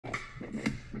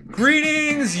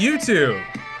Greetings, YouTube,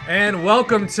 and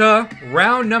welcome to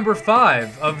round number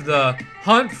 5 of the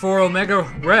Hunt for Omega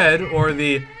Red, or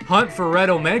the Hunt for Red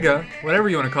Omega, whatever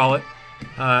you want to call it.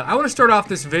 I want to start off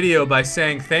this video by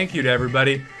saying thank you to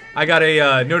everybody. I got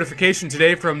a notification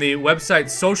today from the website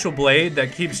Social Blade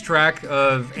that keeps track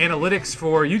of analytics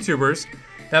for YouTubers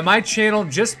that my channel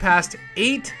just passed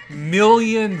 8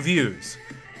 million views.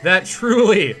 That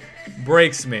truly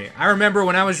breaks me. I remember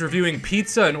when I was reviewing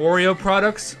pizza and Oreo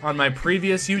products on my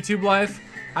previous YouTube life,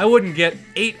 I wouldn't get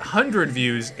 800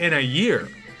 views in a year.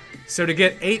 So to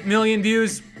get 8 million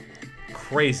views,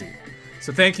 crazy.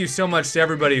 So thank you so much to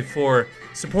everybody for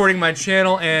supporting my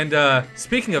channel. And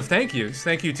speaking of thank yous,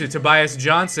 thank you to Tobias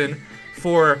Johnson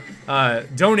for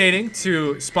donating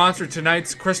to sponsor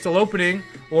tonight's crystal opening,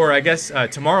 or I guess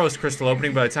tomorrow's crystal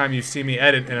opening by the time you see me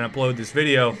edit and upload this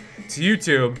video to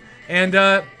YouTube.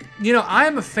 And you know,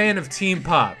 I'm a fan of Team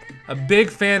Pop, a big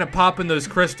fan of popping those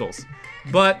crystals.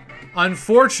 But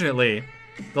unfortunately,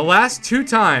 the last 2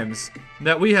 times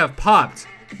that we have popped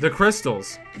the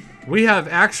crystals, we have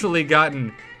actually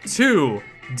gotten 2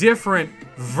 different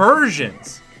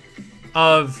versions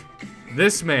of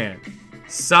this man,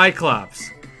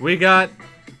 Cyclops. We got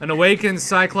an Awakened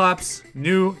Cyclops,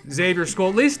 new Xavier Skull.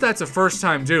 At least that's a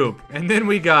first-time dupe. And then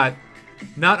we got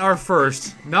not our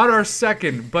first, not our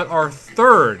second, but our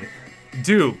 3rd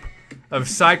dupe of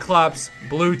Cyclops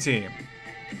Blue Team.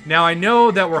 Now I know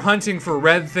that we're hunting for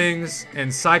red things,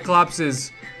 and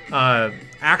Cyclops'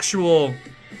 actual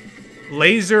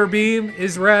laser beam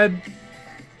is red,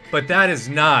 but that is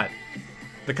not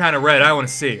the kind of red I want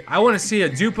to see. I want to see a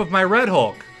dupe of my Red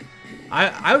Hulk.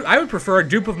 I would prefer a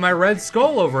dupe of my Red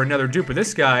Skull over another dupe of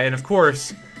this guy, and of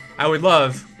course, I would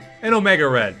love an Omega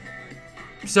Red.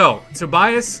 So,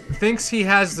 Tobias thinks he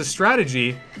has the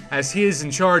strategy, as he is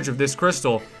in charge of this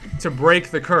crystal, to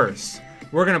break the curse.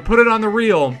 We're going to put it on the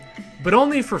reel, but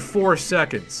only for 4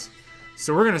 seconds.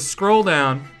 So we're going to scroll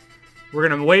down. We're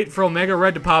going to wait for Omega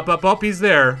Red to pop up. Oh, he's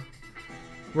there.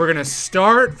 We're going to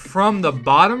start from the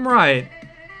bottom right,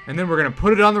 and then we're going to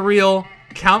put it on the reel,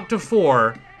 count to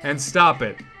 4, and stop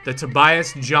it. The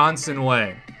Tobias Johnson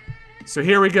way. So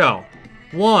here we go.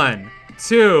 1,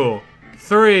 2,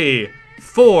 3,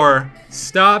 4,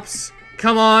 stops.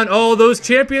 Come on. Oh, those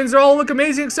champions all look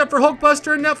amazing except for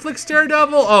Hulkbuster and Netflix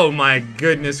Daredevil. Oh my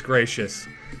goodness gracious.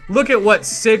 Look at what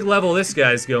SIG level this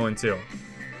guy's going to.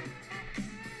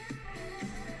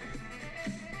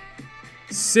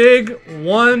 SIG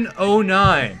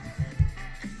 109.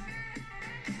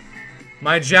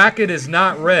 My jacket is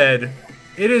not red.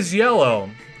 It is yellow.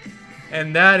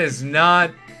 And that is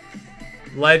not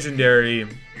legendary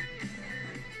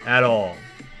at all.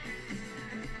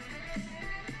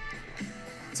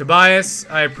 Tobias,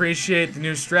 I appreciate the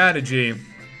new strategy,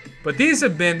 but this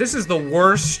is the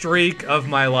worst streak of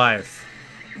my life.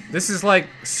 This is like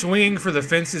swinging for the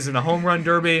fences in a home run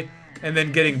derby and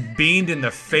then getting beamed in the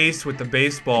face with the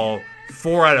baseball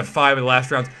 4 out of 5 of the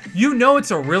last rounds. You know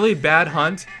it's a really bad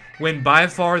hunt when by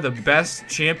far the best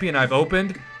champion I've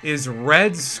opened is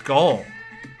Red Skull.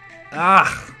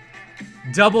 Ah,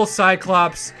 double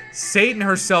Cyclops, Satan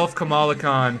herself Kamala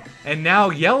Khan, and now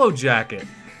Yellow Jacket.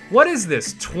 What is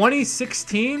this,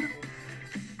 2016?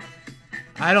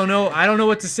 I don't know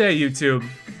what to say, YouTube.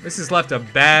 This has left a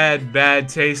bad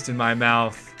taste in my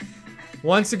mouth.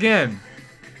 Once again,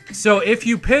 so if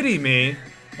you pity me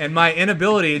and my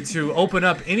inability to open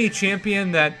up any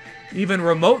champion that even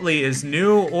remotely is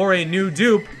new or a new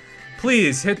dupe,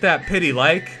 please hit that pity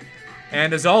like.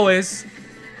 And as always,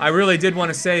 I really did want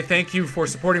to say thank you for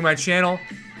supporting my channel.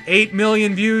 8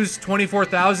 million views,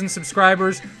 24,000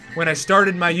 subscribers. When I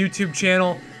started my YouTube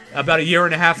channel about a year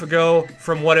and a half ago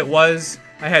from what it was,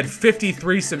 I had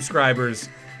 53 subscribers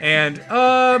and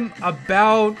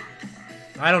about,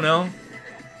 I don't know,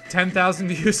 10,000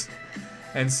 views.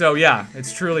 And so yeah,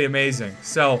 it's truly amazing.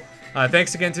 So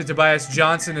thanks again to Tobias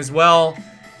Johnson as well.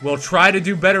 We'll try to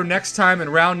do better next time in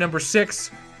round number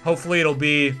 6. Hopefully it'll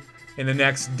be in the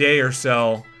next day or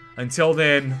so. Until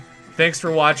then, thanks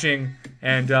for watching,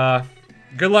 and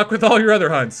good luck with all your other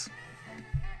hunts.